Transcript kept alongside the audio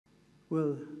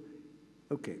Well,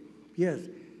 okay. Yes,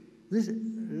 this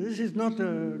is not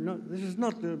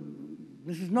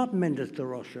Mendes da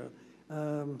Rocha.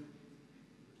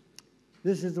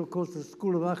 This is, of course, the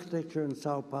School of Architecture in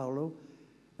Sao Paulo,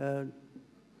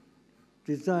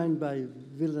 designed by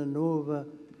Villanova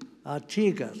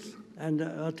Artigas. And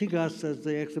Artigas, as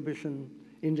the exhibition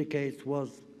indicates,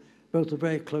 was both a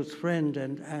very close friend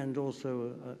and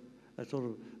also a sort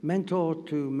of mentor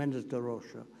to Mendes da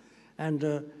Rocha.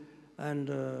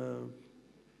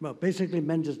 Well, basically,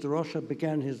 Mendes da Rocha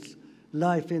began his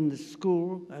life in the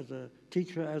school as a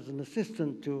teacher, as an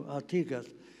assistant to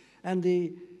Artigas. And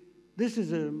this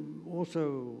is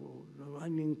also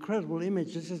an incredible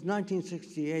image. This is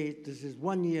 1968. This is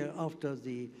 1 year after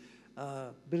the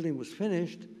building was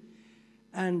finished.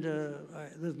 And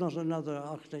there's not another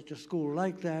architecture school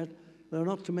like that. There are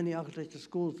not too many architecture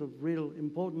schools of real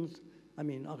importance. I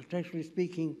mean, architecturally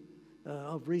speaking,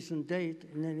 of recent date,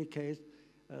 in any case.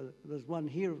 There's one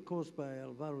here, of course, by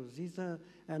Álvaro Siza,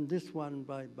 and this one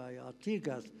by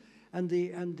Artigas. And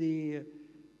the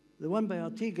one by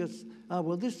Artigas,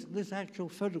 well, this actual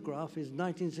photograph is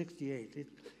 1968.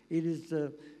 It is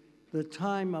the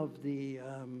time of the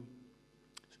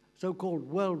so-called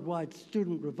worldwide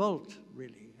student revolt,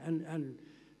 really. And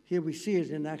here we see it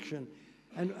in action.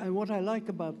 And what I like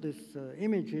about this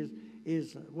image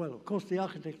is, well, of course, the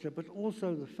architecture, but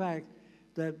also the fact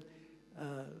that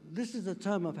this is a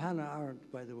term of Hannah Arendt,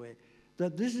 by the way,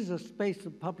 that this is a space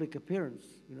of public appearance,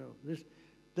 you know,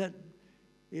 that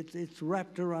it's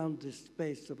wrapped around this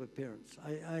space of appearance.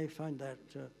 I find that,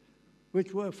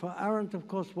 which were, for Arendt, of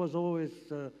course, was always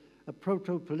a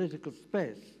proto-political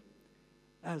space,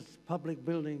 as public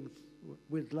buildings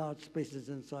with large spaces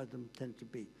inside them tend to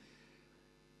be.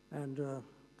 And,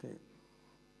 okay.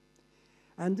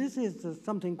 And this is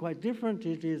something quite different.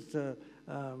 It is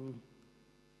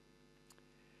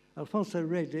Alfonso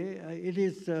Rede. It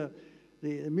is the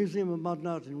Museum of Modern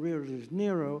Art in Rio de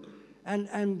Janeiro. And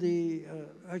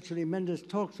actually, Mendes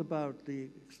talks about the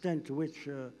extent to which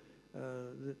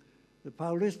the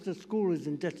Paulista school is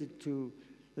indebted to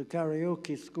the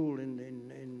karaoke school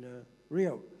in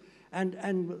Rio. And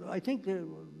I think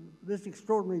this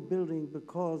extraordinary building,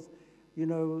 because, you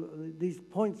know, these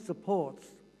point supports,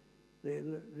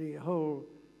 the whole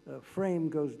frame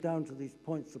goes down to these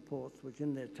point supports, which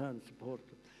in their turn support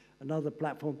another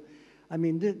platform. I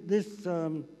mean, this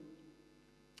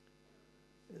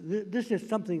is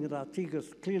something that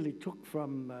Artigas clearly took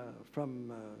from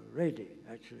Rede,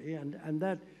 actually, and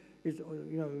that is,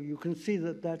 you know, you can see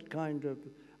that kind of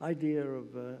idea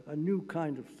of a new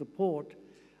kind of support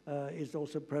is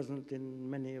also present in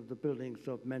many of the buildings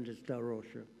of Mendes da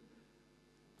Rocha.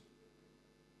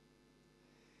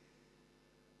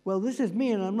 Well, this is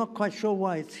me, and I'm not quite sure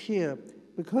why it's here,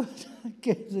 because I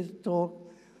gave this talk,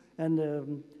 and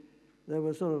there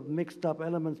were sort of mixed up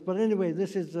elements. But anyway,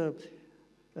 this is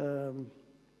Hans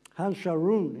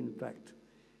Scharoun, in fact,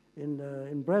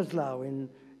 in Breslau in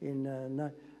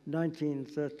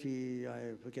 1930,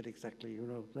 I forget exactly, you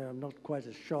know, they are not quite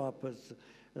as sharp as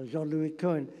Jean-Louis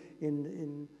Cohen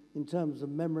in terms of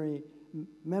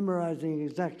memorizing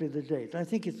exactly the date. I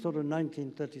think it's sort of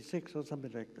 1936 or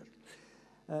something like that.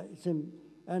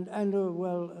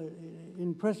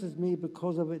 Impresses me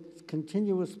because of its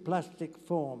continuous plastic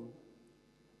form.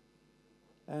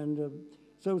 And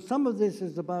so some of this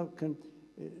is about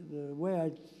the way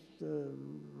I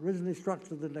originally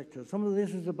structured the lecture. Some of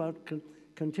this is about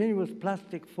continuous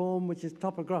plastic form, which is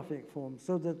topographic form,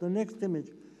 so that the next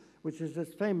image, which is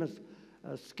this famous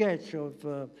sketch of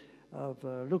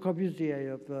Le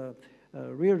Corbusier of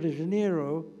Rio de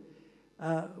Janeiro,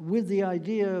 with the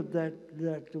idea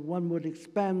that one would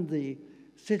expand the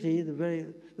city,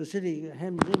 the city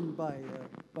hemmed in by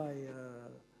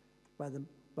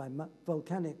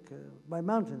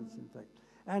mountains, in fact,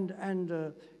 and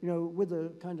you know, with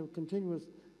a kind of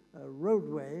continuous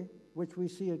roadway, which we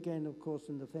see again, of course,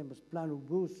 in the famous Plan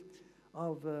Ubus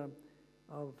of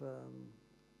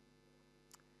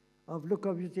Le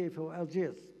Corbusier for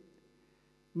Algiers,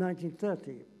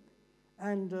 1930,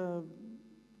 and.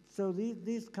 So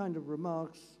these kind of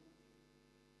remarks,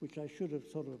 which I should have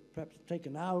sort of perhaps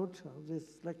taken out of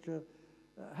this lecture,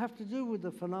 have to do with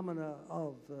the phenomena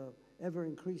of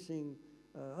ever-increasing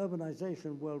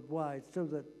urbanization worldwide, so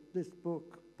that this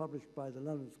book, published by the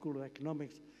London School of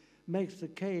Economics, makes the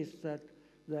case that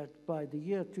by the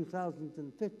year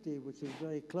 2050, which is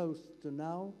very close to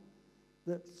now,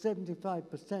 that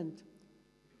 75%,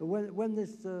 when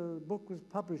this book was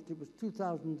published, it was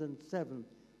 2007,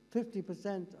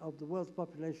 50% of the world's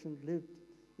population lived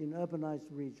in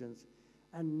urbanized regions.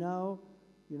 And now,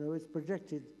 you know, it's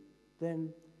projected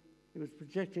then it was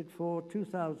projected for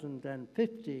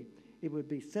 2050, it would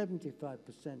be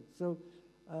 75%. So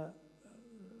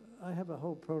I have a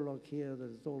whole prologue here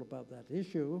that is all about that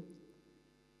issue,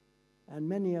 and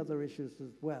many other issues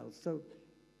as well. So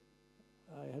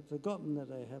I had forgotten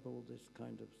that I have all this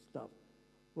kind of stuff.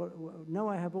 Well, now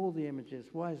I have all the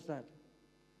images. Why is that?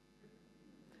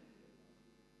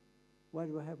 Why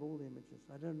do I have all the images?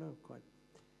 I don't know quite.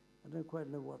 I don't quite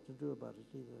know what to do about it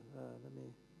either. Let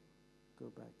me go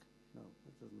back. No,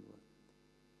 that doesn't work.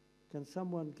 Can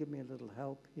someone give me a little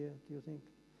help here, do you think?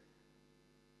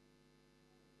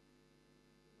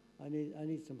 I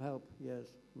need some help, yes.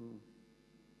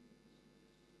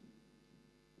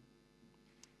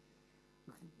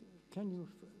 Can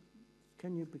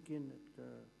you begin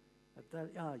at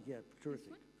that? Ah, yeah,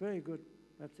 terrific. Very good.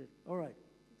 That's it. All right.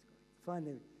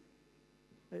 Finally.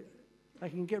 I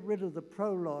can get rid of the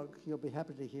prologue, you'll be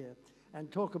happy to hear, and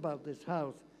talk about this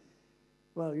house.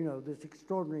 Well, you know, this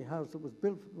extraordinary house that was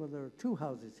built, well, there are two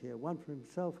houses here, one for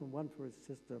himself and one for his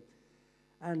sister,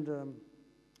 and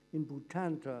in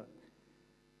Bhutanta.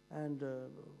 And,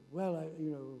 well, you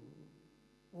know,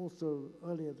 also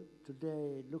earlier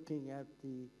today, looking at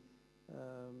the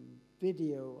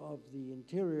video of the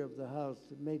interior of the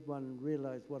house, it made one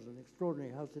realize what an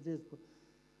extraordinary house it is.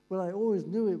 Well, I always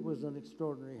knew it was an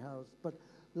extraordinary house, but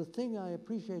the thing I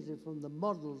appreciated from the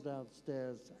model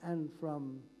downstairs and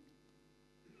from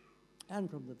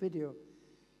the video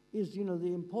is, you know,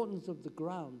 the importance of the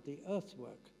ground, the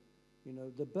earthwork, you know,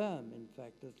 the berm, in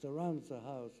fact, that surrounds the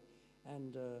house,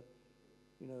 and,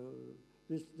 you know,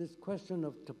 this question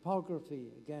of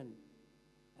topography, again,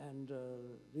 and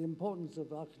the importance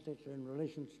of architecture in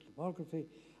relation to topography,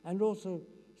 and also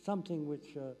something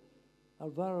which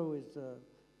Alvaro is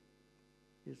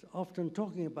often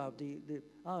talking about,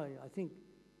 I think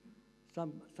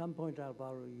some point,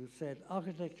 Alvaro, you said,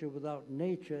 architecture without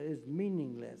nature is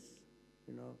meaningless,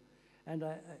 you know. And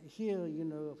here, you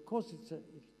know, of course,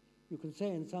 you can say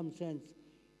in some sense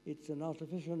it's an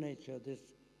artificial nature,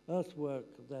 this earthwork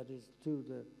that is to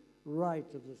the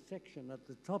right of the section at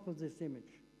the top of this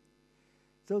image.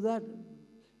 So that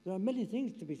there are many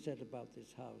things to be said about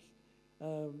this house.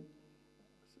 And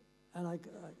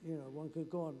you know, one could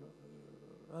go on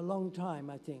a long time,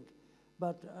 I think.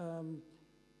 But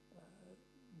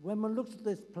when one looks at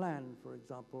this plan, for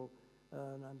example,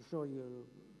 and I'm sure you're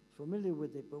familiar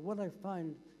with it, but what I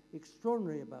find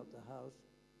extraordinary about the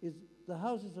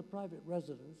house is a private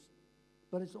residence,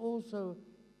 but it's also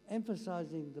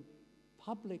emphasizing the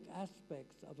public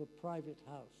aspects of a private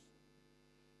house.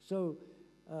 So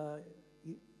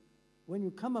when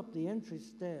you come up the entry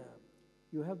stair,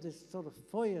 you have this sort of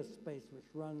foyer space which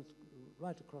runs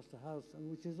right across the house, and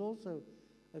which is also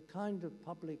a kind of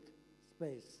public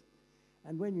space.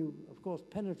 And when you, of course,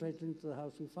 penetrate into the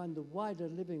house, you find the wider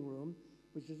living room,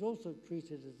 which is also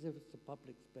treated as if it's a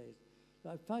public space. So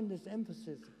I find this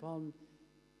emphasis upon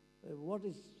what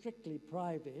is strictly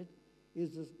private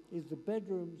is the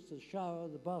bedrooms, the shower,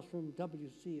 the bathroom,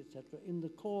 WC, etc., in the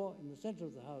core, in the center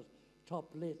of the house,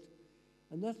 top lit.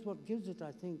 And that's what gives it,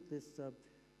 I think, this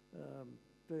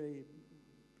very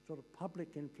sort of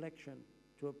public inflection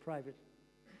to a private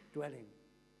dwelling.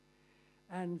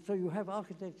 And so you have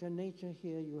architecture, nature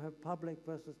here, you have public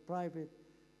versus private,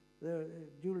 there are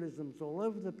dualisms all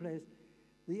over the place.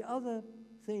 The other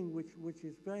thing which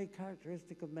is very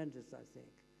characteristic of Mendes, I think,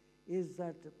 is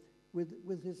that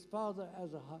with his father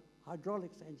as a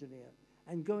hydraulics engineer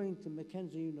and going to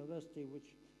Mackenzie University,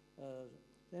 which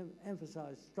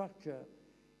emphasized structure,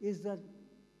 is that,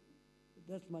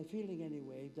 that's my feeling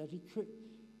anyway, that he,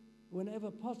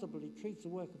 whenever possible, he treats the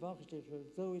work of architecture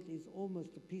as though it is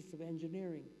almost a piece of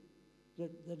engineering,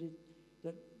 that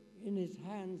in his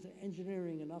hands,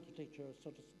 engineering and architecture are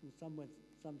sort of, in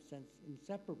some sense,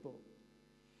 inseparable.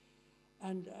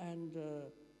 And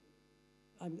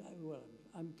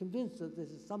I'm convinced that this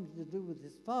is something to do with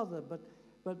his father, but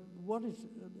what is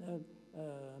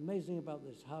amazing about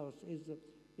this house is that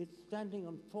it's standing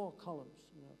on 4 columns,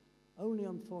 you know, only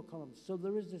on 4 columns. So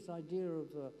there is this idea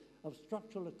of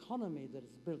structural economy that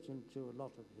is built into a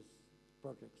lot of his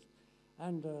projects.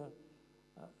 And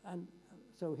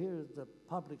so here is the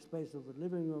public space of the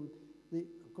living room.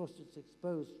 Of course, it's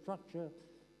exposed structure.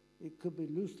 It could be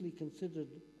loosely considered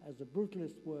as a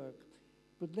brutalist work.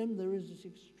 But then there is this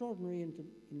extraordinary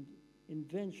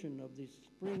invention of these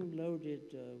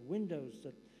spring-loaded windows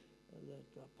that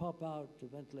pop out to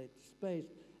ventilate the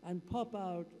space and pop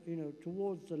out, you know,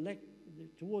 towards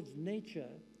nature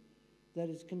that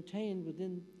is contained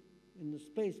in the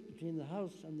space between the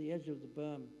house and the edge of the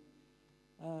berm.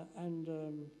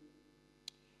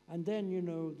 And then, you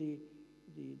know, the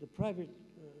private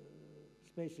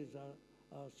spaces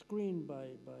are screened by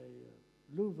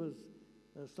louvers,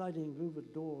 sliding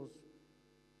louvered doors,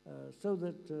 so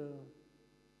that,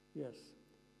 yes,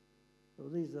 so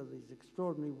these are these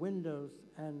extraordinary windows,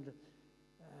 and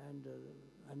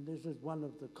this is one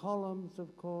of the columns,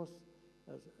 of course,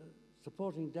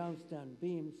 supporting downstand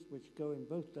beams which go in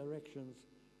both directions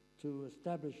to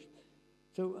establish.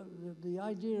 So the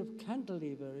idea of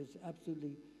cantilever is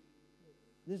absolutely,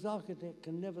 this architect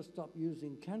can never stop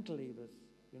using cantilevers.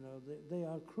 You know, they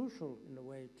are crucial in a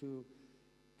way to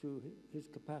his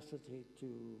capacity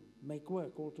to make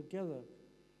work altogether.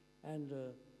 And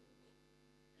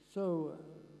so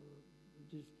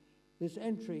this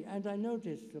entry, and I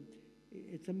noticed,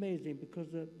 it's amazing because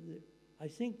I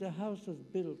think the house is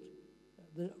built,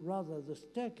 rather the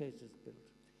staircase is built,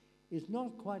 is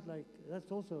not quite like,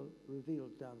 that's also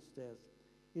revealed downstairs,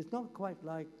 it's not quite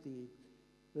like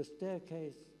the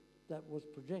staircase that was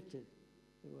projected.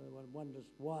 One wonders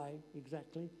why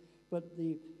exactly, but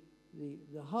the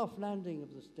half landing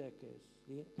of the staircase,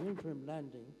 the interim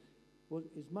landing,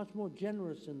 is much more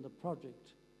generous in the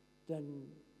project than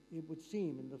it would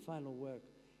seem in the final work.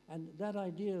 And that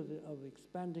idea of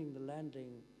expanding the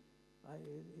landing,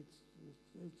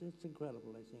 it's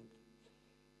incredible, I think.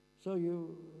 So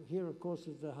here, of course,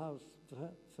 is the house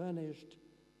furnished.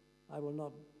 I will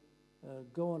not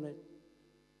go on it,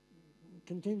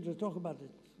 continue to talk about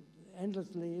it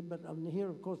endlessly, but here,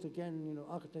 of course, again, you know,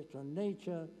 architecture and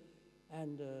nature,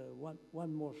 and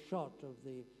one more shot of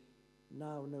the,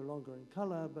 now no longer in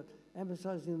color, but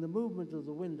emphasizing the movement of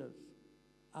the windows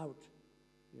out,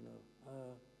 you know.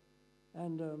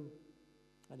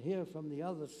 And here from the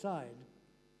other side,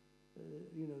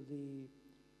 you know,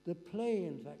 the play,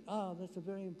 in fact, that's a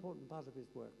very important part of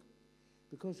his work,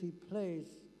 because he plays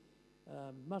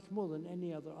much more than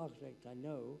any other architect I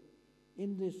know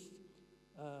in this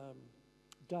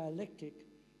dialectic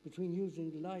between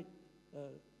using light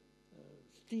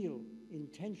steel in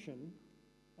tension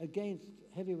against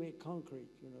heavyweight concrete.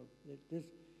 You know,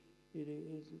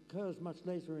 it occurs much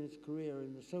later in his career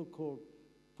in the so-called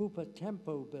Pupa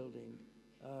Tempo building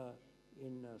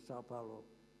in Sao Paulo.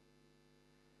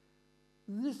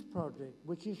 This project,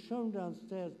 which is shown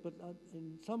downstairs, but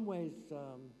in some ways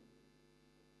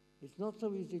it's not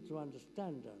so easy to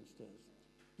understand downstairs.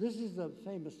 This is the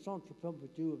famous Centre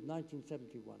Pompidou of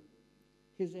 1971.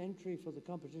 His entry for the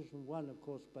competition won, of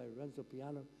course, by Renzo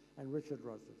Piano and Richard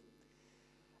Rogers.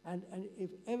 And if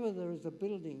ever there is a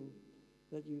building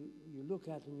that you look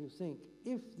at and you think,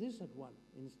 if this had won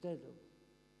instead of,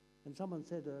 and someone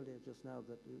said earlier just now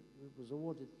that it was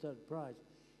awarded third prize,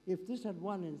 if this had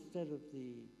won instead of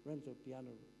the Renzo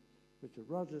Piano, Richard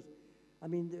Rogers, I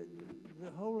mean,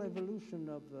 the whole evolution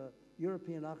of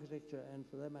European architecture, and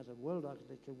for that matter, world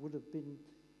architecture, would have been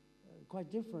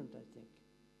quite different, I think,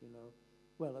 you know.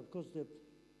 Well, of course,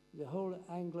 the whole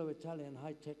Anglo-Italian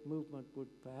high-tech movement would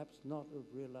perhaps not have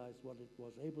realized what it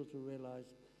was able to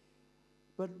realize.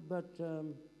 But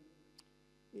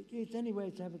it's anyway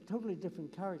to have a totally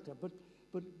different character. But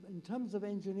in terms of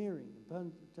engineering,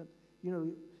 you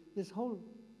know, this whole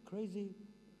crazy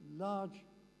large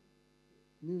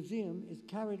museum is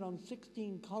carried on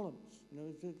 16 columns. You know,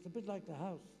 it's a bit like the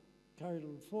house, carried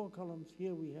on 4 columns.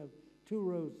 Here we have 2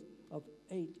 rows of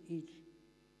 8 each,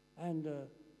 and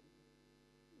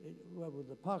well, with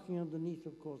the parking underneath,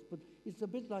 of course. But it's a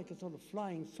bit like a sort of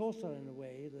flying saucer in a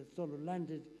way that sort of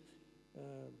landed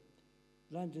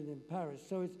in Paris.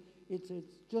 So it's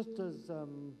just as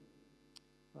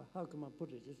how can one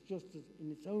put it? It's just as, in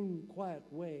its own quiet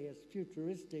way, as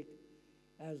futuristic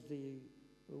as the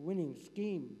winning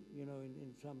scheme, you know,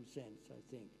 in some sense, I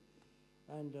think.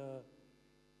 And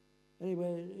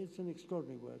anyway, it's an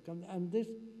extraordinary work. And this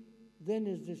then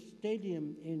is this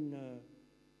stadium in,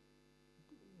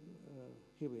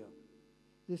 here we are,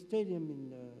 this stadium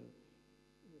in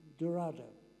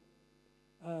Dorada,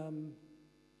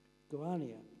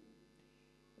 Goiânia,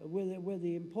 where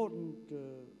the important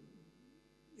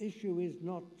issue is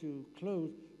not to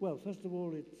close. Well, first of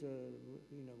all, it's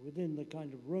you know, within the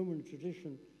kind of Roman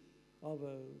tradition of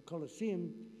a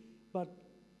Colosseum, but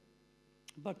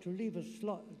to leave a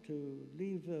slot, to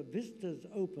leave vistas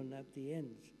open at the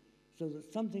ends, so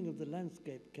that something of the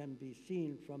landscape can be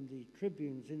seen from the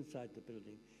tribunes inside the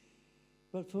building.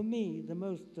 But for me, the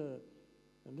most,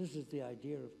 and this is the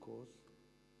idea, of course,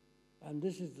 and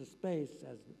this is the space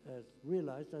as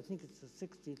realized, I think it's a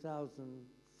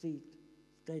 60,000-seat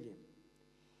stadium.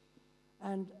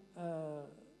 And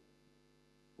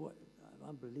what an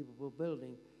unbelievable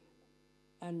building.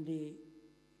 And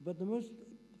but the most,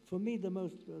 for me, the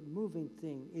most moving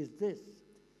thing is this,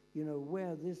 you know,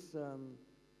 where this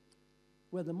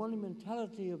where the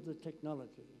monumentality of the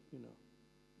technology, you know,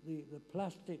 the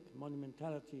plastic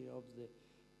monumentality of the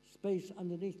space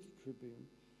underneath the tribune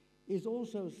is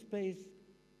also space,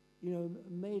 you know,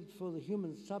 made for the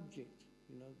human subject.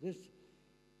 You know, this,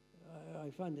 I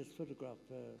find this photograph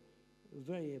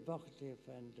very evocative,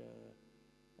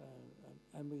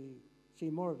 and we see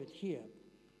more of it here.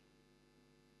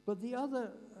 But the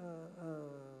other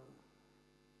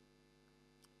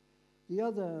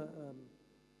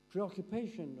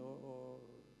preoccupation, or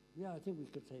yeah, I think we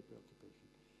could say preoccupation,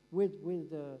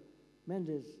 with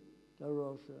Mendes da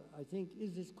Rocha, I think,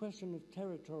 is this question of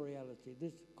territoriality,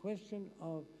 this question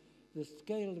of the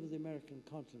scale of the American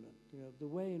continent, you know, the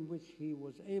way in which he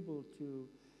was able to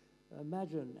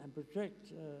imagine and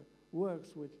project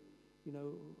works which, you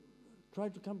know,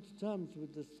 tried to come to terms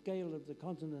with the scale of the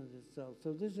continent itself.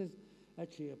 So this is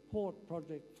actually a port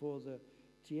project for the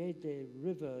Tiete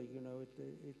River, you know,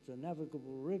 it's a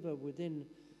navigable river within,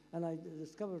 and I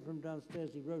discovered from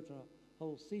downstairs he wrote a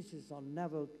whole thesis on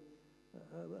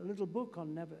a little book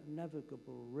on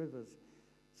navigable rivers.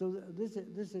 So this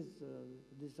is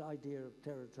this idea of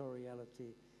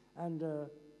territoriality, and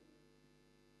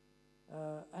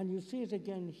you see it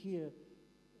again here,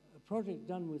 a project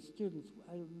done with students.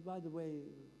 By the way,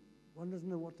 one doesn't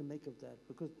know what to make of that,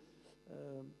 because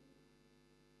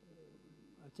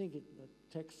I think the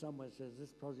text somewhere says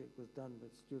this project was done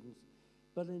with students,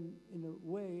 but in a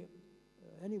way,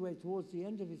 anyway, towards the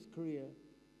end of his career,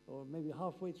 or maybe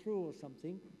halfway through or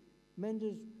something,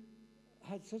 Mendes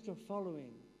had such a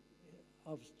following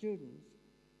of students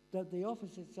that the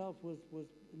office itself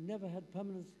never had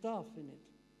permanent staff in it.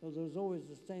 Well, there was always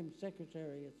the same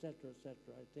secretary, et cetera,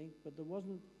 I think, but there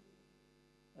wasn't,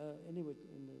 anyway,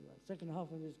 in the second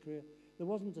half of his career, there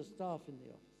wasn't a staff in the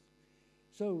office.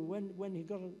 So when he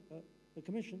got a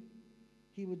commission,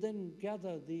 he would then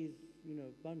gather these, you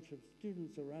know, bunch of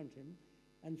students around him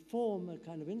and form a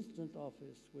kind of instant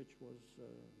office, which was,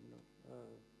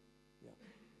 yeah.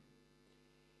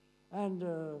 And,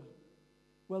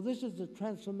 well, this is the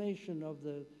transformation of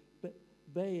the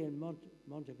bay in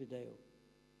Montevideo.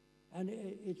 And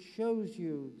it shows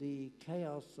you the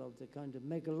chaos of the kind of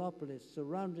megalopolis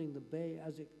surrounding the bay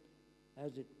as it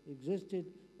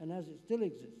existed and as it still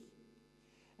exists.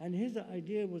 And his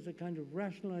idea was a kind of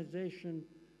rationalization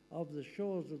of the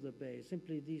shores of the bay,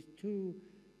 simply these two,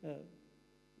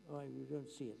 you don't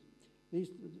see it.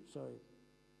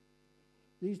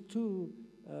 These two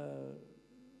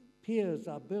piers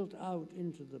are built out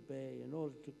into the bay in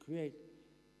order to create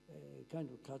a kind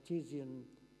of Cartesian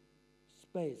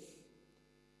space.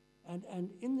 And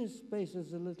in this space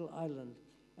is a little island.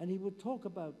 And he would talk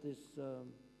about this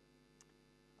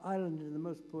island in the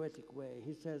most poetic way.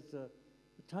 He says, a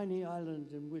tiny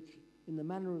island in which, in the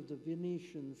manner of the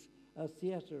Venetians, a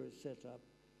theater is set up.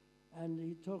 And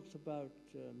he talks about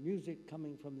music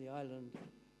coming from the island,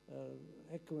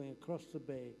 echoing across the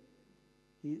bay.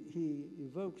 He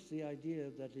evokes the idea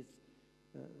that it's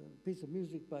a piece of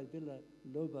music by Villa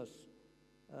Lobos,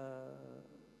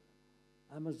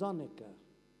 Amazonica.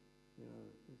 You know,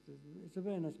 it's a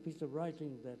very nice piece of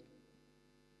writing that.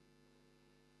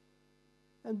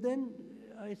 And then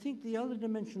I think the other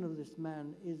dimension of this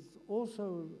man is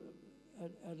also,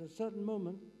 at a certain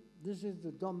moment, this is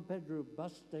the Dom Pedro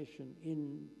bus station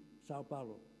in Sao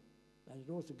Paulo. And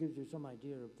it also gives you some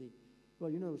idea of the,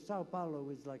 well, you know, Sao Paulo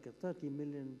is like a 30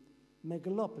 million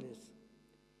megalopolis.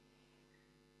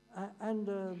 And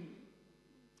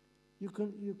you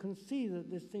can see that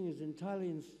this thing is entirely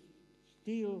in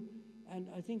steel and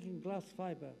I think in glass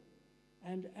fiber.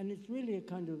 And it's really a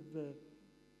kind of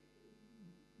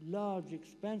large,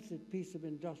 expansive piece of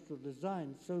industrial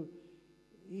design. So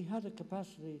he had a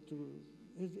capacity to,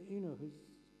 his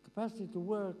capacity to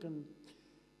work and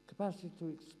capacity to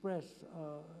express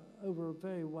over a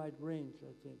very wide range,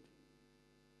 I think.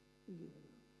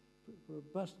 For a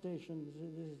bus station,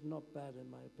 this is not bad in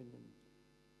my opinion.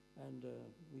 And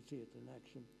we see it in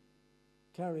action,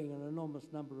 carrying an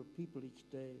enormous number of people each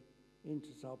day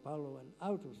into Sao Paulo and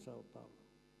out of Sao Paulo.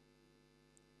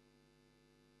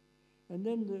 And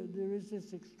then there is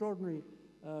this extraordinary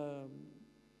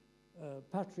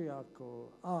patriarch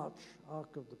or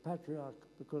arc of the patriarch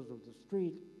because of the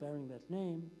street bearing that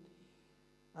name.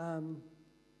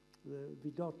 The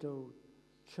Vidotto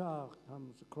Char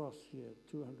comes across here,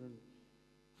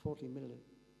 240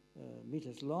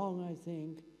 meters long, I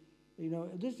think. You know,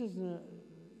 this is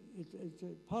it's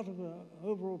a part of an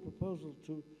overall proposal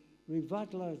to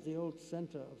revitalize the old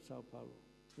center of Sao Paulo,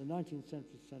 the 19th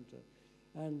century center.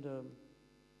 And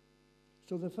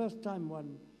so the first time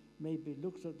one maybe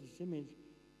looks at this image,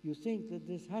 you think that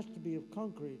this has to be of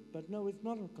concrete, but no, it's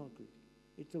not of concrete.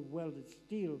 it's of welded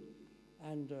steel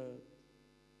and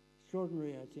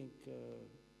extraordinary, I think,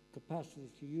 capacity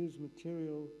to use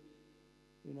material,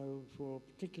 you know, for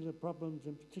particular problems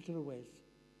in particular ways.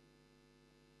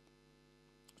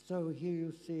 So here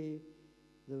you see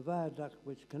the viaduct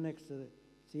which connects the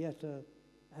theater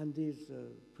and these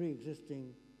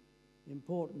pre-existing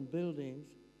important buildings,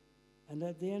 and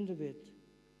at the end of it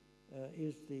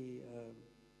is the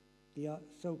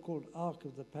so-called Ark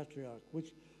of the Patriarch,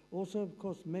 which also, of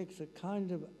course, makes a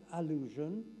kind of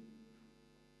allusion.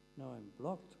 Now I'm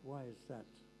blocked. Why is that?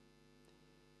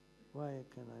 Why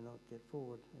can I not get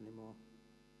forward anymore?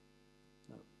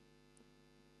 No.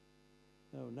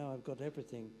 No, now I've got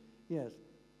everything. Yes,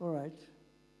 all right.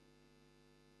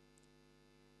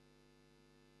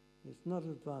 It's not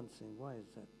advancing. Why is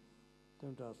that?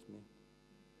 Don't ask me.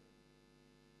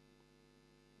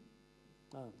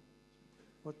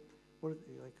 What,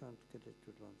 I can't get it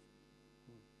to advance.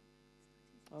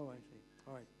 Oh, I see.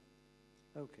 All right.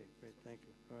 Okay, great, thank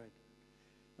you. All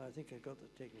right. I think I got the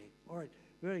technique. All right,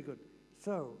 very good.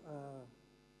 So,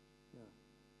 yeah.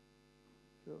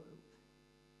 So,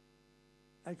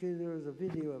 actually, there is a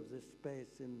video of this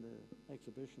space in the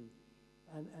exhibition,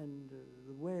 and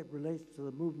the way it relates to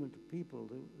the movement of people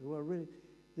who are really,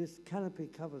 this canopy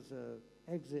covers an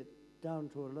exit down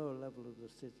to a lower level of the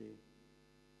city.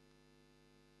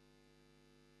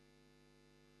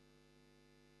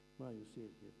 Well, you see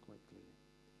it here quite clearly.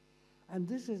 And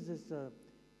this is this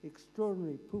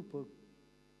extraordinary Pupo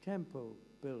Tempo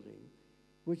building,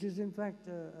 which is in fact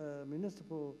a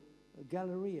municipal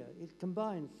galleria. It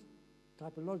combines,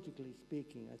 typologically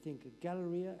speaking, I think, a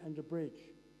galleria and a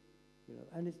bridge, you know.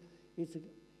 And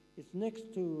it's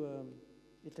next to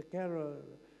Itaquera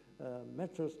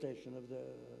metro station of the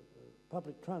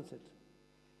public transit,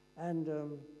 and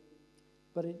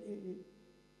but it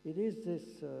is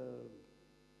this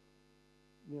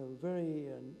you know, very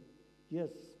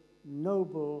yes,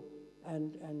 noble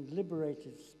and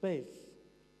liberated space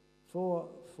for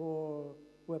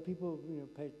where people, you know,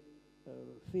 pay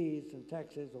fees and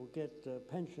taxes or get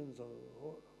pensions or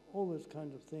all those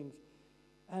kind of things.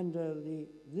 And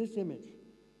this image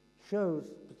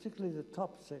shows, particularly the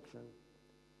top section,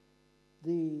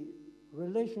 the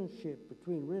relationship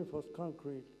between reinforced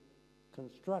concrete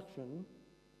construction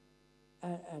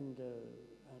and the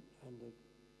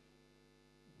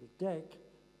deck,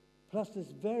 plus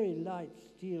this very light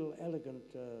steel, elegant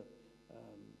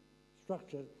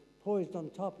structure poised on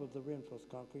top of the reinforced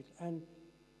concrete. And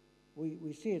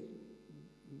we see it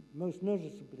most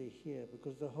noticeably here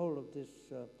because the whole of this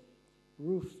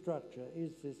roof structure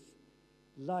is this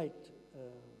light,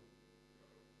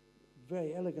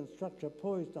 very elegant structure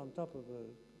poised on top of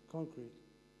a concrete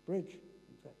bridge,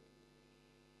 in fact.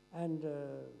 And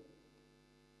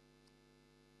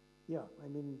yeah, I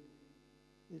mean,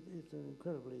 it's an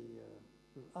incredibly,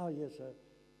 yes,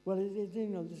 well, it's, you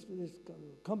know, this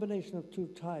combination of two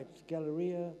types,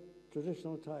 galleria,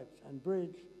 traditional types, and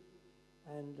bridge,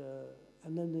 and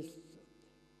then this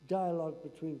dialogue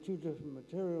between two different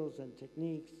materials and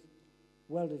techniques,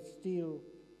 welded steel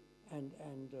and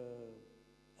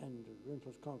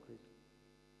reinforced concrete.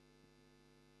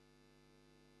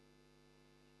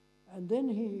 And then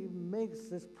he makes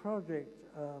this project.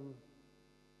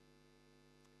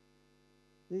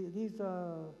 These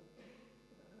are,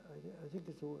 I think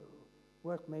it's a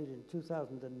work made in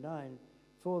 2009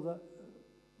 for the,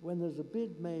 when there's a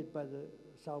bid made by the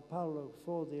Sao Paulo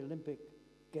for the Olympic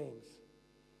Games.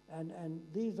 And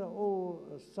these are all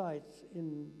sites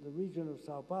in the region of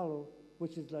Sao Paulo,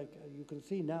 which is like, you can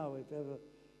see now, if ever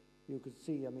you could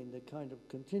see, I mean, the kind of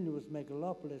continuous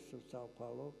megalopolis of Sao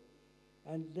Paulo.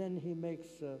 And then he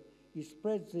makes, he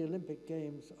spreads the Olympic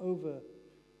Games over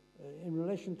in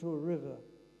relation to a river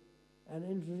and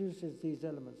introduces these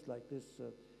elements like this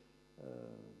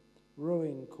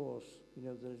rowing course, you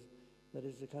know, that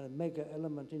is a kind of mega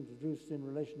element introduced in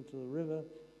relation to the river,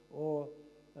 or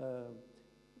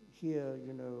here,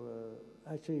 you know,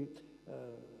 actually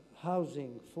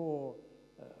housing for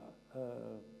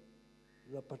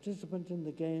the participant in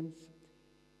the games,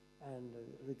 and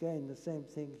again, the same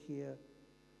thing here,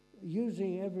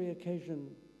 using every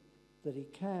occasion that he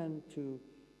can to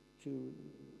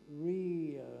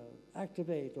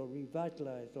reactivate or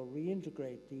revitalize or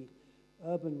reintegrate the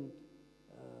urban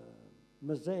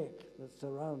mosaic that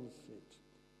surrounds it.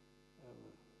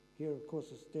 Here, of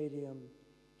course, a stadium.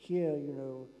 Here, you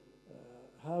know,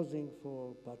 housing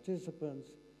for participants,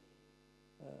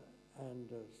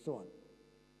 and so on.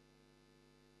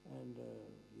 And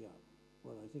yeah,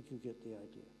 well, I think you get the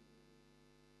idea.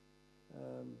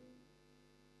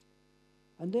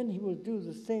 And then he will do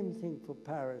the same thing for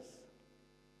Paris.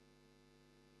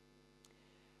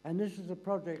 And this is a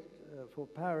project for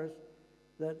Paris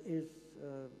that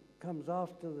comes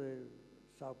after the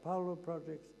Sao Paulo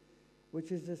projects,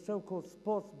 which is the so-called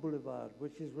Sports Boulevard,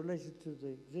 which is related to the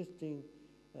existing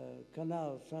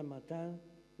Canal Saint-Martin,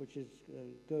 which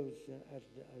goes as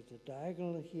a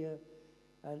diagonal here,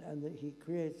 and he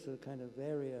creates a kind of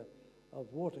area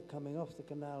of water coming off the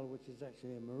canal, which is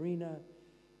actually a marina.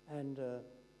 And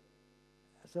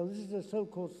so this is a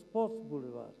so-called Sports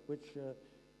Boulevard, which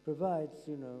provides,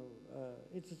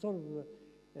 it's a sort of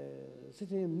a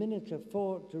city in miniature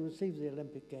to receive the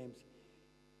Olympic Games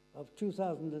of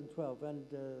 2012. And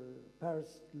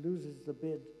Paris loses the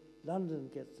bid. London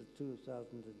gets the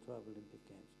 2012 Olympic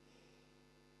Games.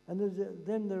 And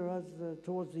then there was,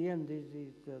 towards the end,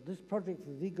 this project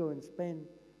for Vigo in Spain,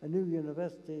 a new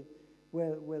university,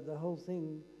 where the whole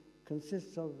thing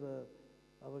consists of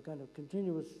a kind of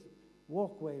continuous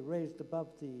walkway raised above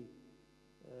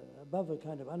a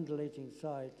kind of undulating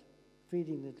side,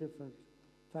 feeding the different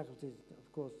faculties,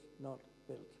 of course, not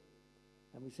built.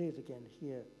 And we see it again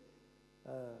here.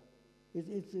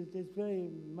 It's very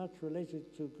much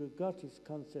related to Gregotti's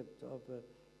concept of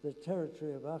the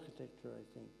territory of architecture, I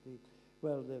think.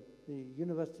 The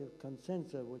University of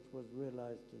Conferência, which was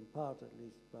realized in part, at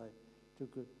least, to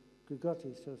Gregotti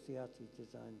Associati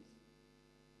designs.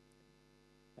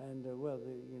 And,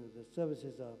 the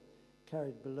services are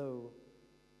carried below.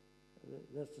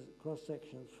 That's a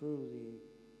cross-section through the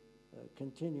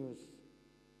continuous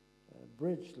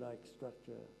bridge-like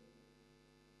structure,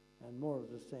 and more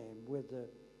of the same, with the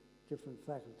different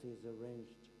faculties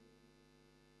arranged.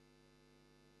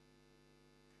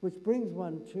 Which brings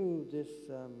one to this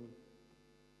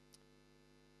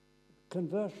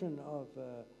conversion of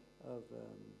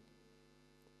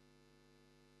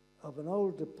an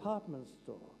old department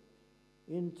store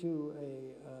into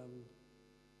a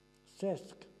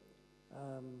CESC.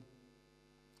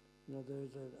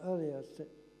 There's an earlier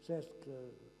CESC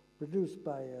produced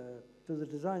to the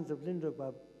designs of Linda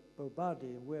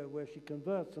Bobardi, where she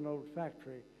converts an old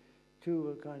factory to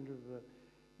a kind of,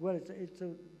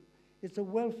 it's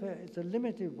a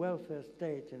limited welfare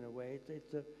state in a way.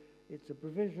 It's a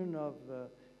provision of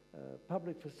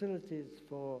public facilities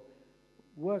for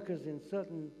workers in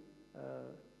certain,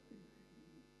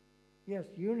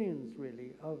 unions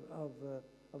really of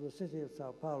the city of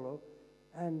Sao Paulo,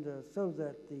 and so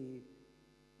that the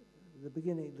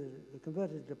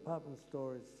converted department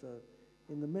store is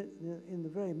in the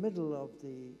very middle of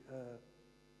the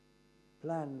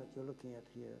plan that you're looking at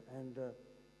here, and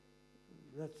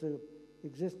that's the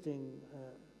existing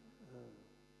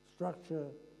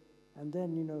structure, and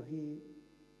then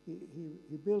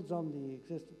he builds on the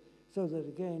existing, so that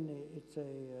again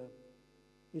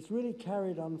it's really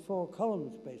carried on 4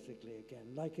 columns basically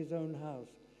again, like his own house,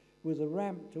 with a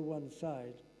ramp to one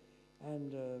side,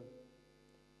 and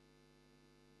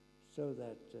so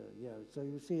that so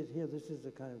you see it here. This is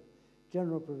a kind of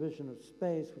general provision of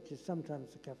space, which is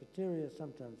sometimes a cafeteria,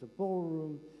 sometimes a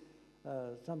ballroom,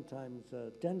 sometimes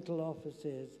dental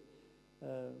offices,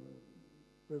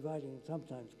 providing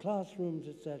sometimes classrooms,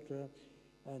 etc.,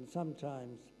 and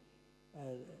sometimes,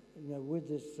 with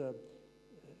this,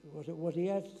 what he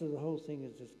adds to the whole thing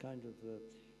is this kind of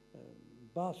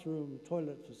bathroom,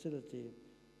 toilet facility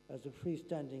as a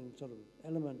freestanding sort of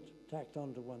element tacked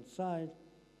onto one side,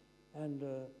 and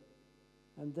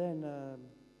then a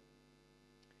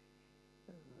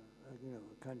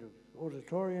kind of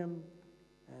auditorium.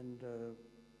 And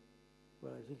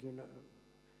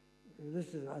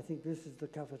I think this is the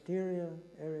cafeteria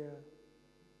area,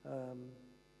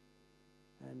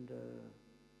 and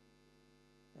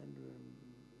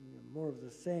more of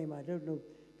the same. I don't know.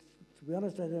 To be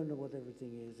honest, I don't know what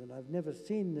everything is, and I've never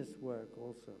seen this work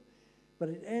also. But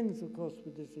it ends, of course,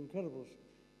 with this incredible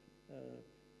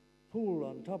pool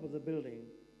on top of the building,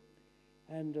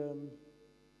 and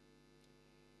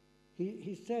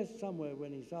he says somewhere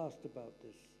when he's asked about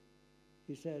this,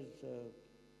 he says, the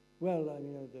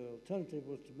alternative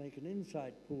was to make an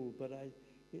inside pool, but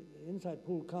the inside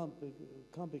pool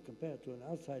can't be compared to an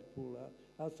outside pool.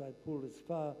 Outside pool is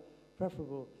far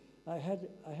preferable. I had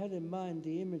in mind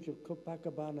the image of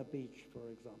Copacabana Beach, for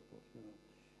example,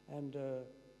 and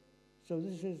so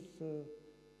this is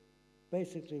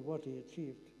basically what he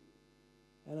achieved.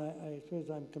 And I suppose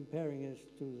I'm comparing this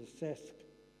to the CESC.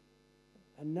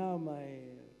 And now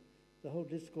the whole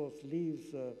discourse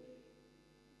leaves,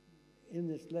 in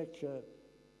this lecture,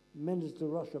 Mendes da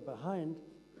Rocha behind.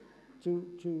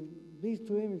 To these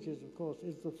 2 images, of course,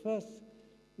 is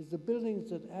the buildings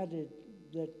that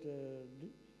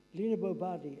Lina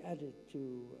Bobardi added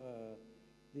to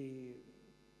the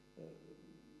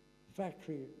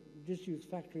disused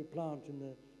factory plant in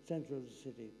the center of the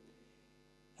city.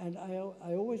 And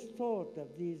I always thought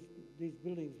that these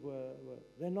buildings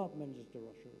they're not Mendes da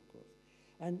Rocha, of course.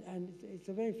 And it's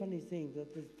a very funny thing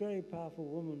that this very powerful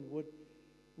woman would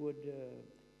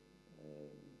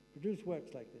produce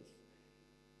works like this.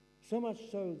 So much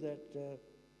so that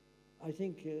I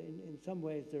think in some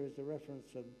ways there is a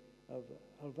reference of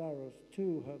Alvaro's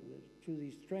to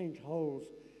these strange holes.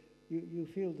 You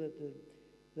feel that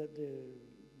the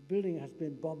building has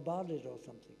been bombarded or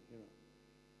something, you know.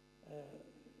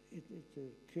 It's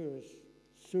a curious,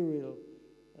 surreal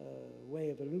way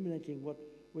of illuminating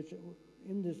which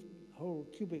in this whole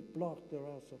cubic block there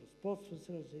are sort of sports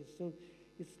facilities. So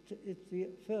it's the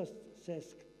first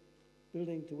CESC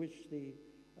building, to which the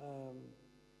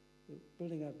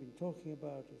building I've been talking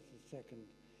about is the second.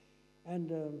 And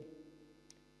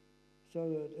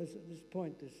so at this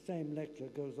point, this same lecture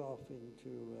goes off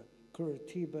into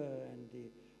Curitiba and the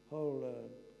whole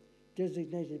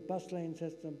designated bus lane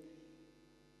system.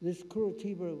 This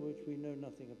Curitiba, which we know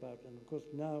nothing about, and of course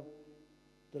now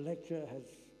the lecture has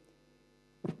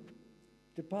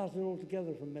departed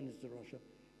altogether from Mendes da Rocha.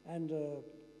 And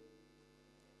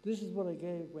this is what I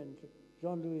gave when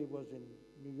Jean-Louis was in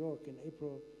New York in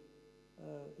April.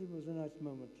 It was a nice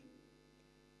moment.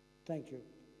 Thank you.